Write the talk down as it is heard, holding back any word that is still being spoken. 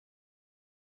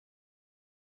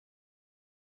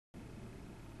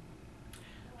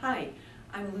Hi,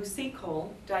 I'm Lucy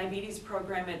Cole, Diabetes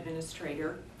Program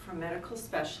Administrator from Medical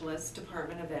Specialist,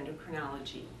 Department of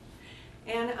Endocrinology.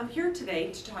 And I'm here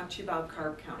today to talk to you about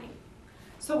carb counting.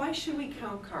 So why should we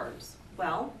count carbs?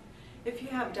 Well, if you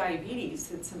have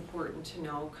diabetes, it's important to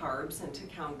know carbs and to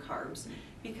count carbs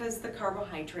because the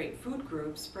carbohydrate food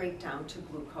groups break down to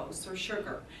glucose or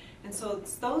sugar. And so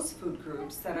it's those food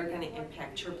groups that are going to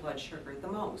impact your blood sugar the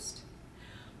most.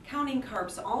 Counting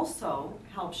carbs also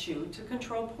helps you to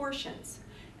control portions,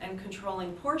 and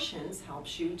controlling portions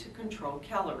helps you to control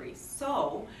calories.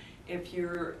 So if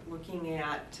you're looking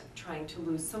at trying to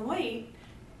lose some weight,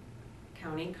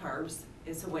 counting carbs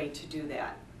is a way to do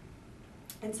that.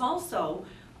 It's also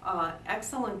an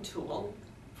excellent tool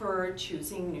for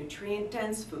choosing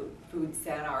nutrient-dense foods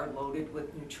that are loaded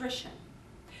with nutrition.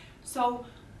 So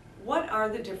what are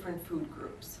the different food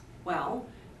groups? Well,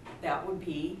 that would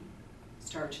be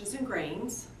starches and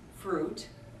grains, fruit,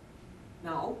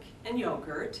 milk and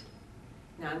yogurt,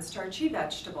 non-starchy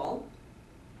vegetable,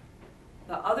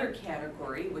 the other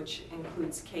category, which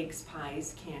includes cakes,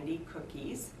 pies, candy,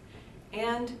 cookies,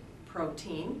 and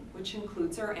protein, which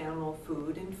includes our animal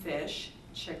food and fish,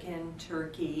 chicken,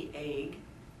 turkey, egg,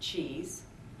 cheese,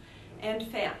 and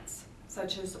fats,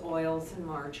 such as oils and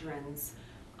margarines,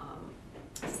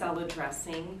 salad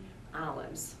dressing,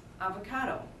 olives,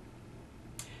 avocado.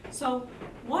 So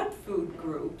what food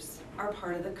groups are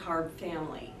part of the carb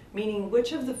family? Meaning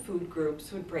which of the food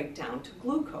groups would break down to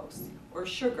glucose or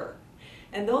sugar?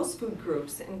 And those food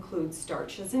groups include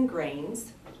starches and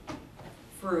grains,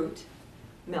 fruit,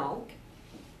 milk,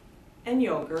 and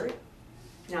yogurt,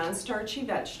 non-starchy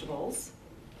vegetables,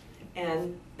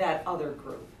 and that other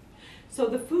group. So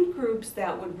the food groups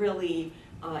that would really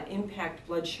impact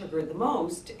blood sugar the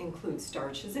most include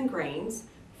starches and grains,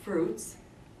 fruits,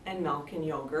 and milk and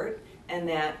yogurt, and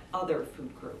that other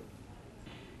food group.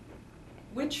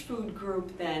 Which food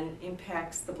group then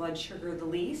impacts the blood sugar the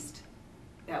least?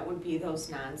 That would be those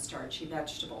non-starchy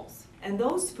vegetables. And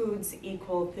those foods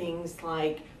equal things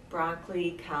like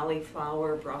broccoli,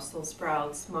 cauliflower, Brussels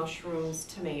sprouts, mushrooms,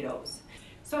 tomatoes.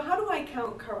 So how do I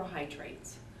count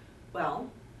carbohydrates? Well,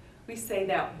 we say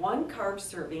that one carb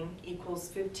serving equals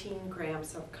 15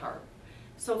 grams of carb.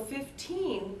 So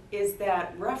 15 is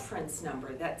that reference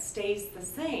number that stays the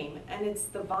same, and it's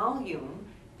the volume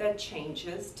that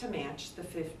changes to match the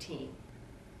 15.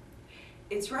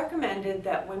 It's recommended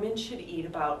that women should eat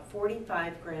about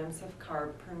 45 grams of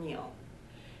carb per meal,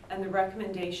 and the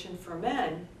recommendation for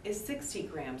men is 60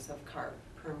 grams of carb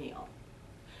per meal.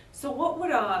 So what would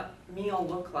a meal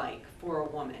look like for a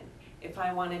woman if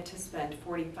I wanted to spend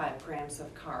 45 grams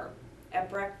of carb at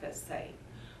breakfast, say?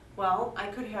 Well, I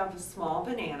could have a small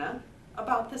banana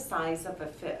about the size of a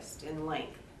fist in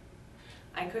length.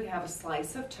 I could have a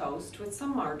slice of toast with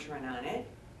some margarine on it,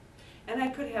 and I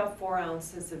could have 4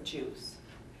 ounces of juice.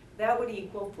 That would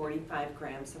equal 45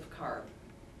 grams of carb.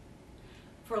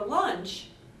 For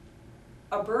lunch,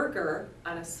 a burger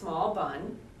on a small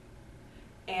bun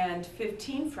and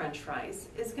 15 French fries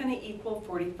is going to equal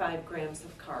 45 grams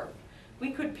of carb.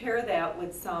 We could pair that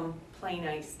with some plain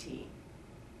iced tea.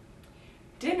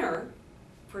 Dinner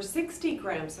for 60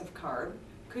 grams of carb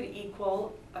could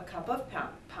equal a cup of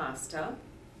pasta,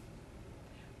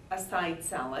 a side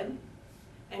salad,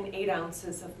 and 8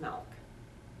 ounces of milk.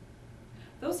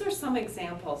 Those are some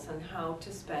examples on how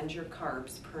to spend your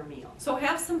carbs per meal. So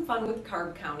have some fun with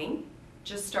carb counting.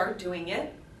 Just start doing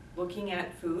it, looking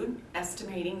at food,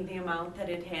 estimating the amount that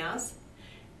it has,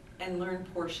 and learn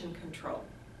portion control.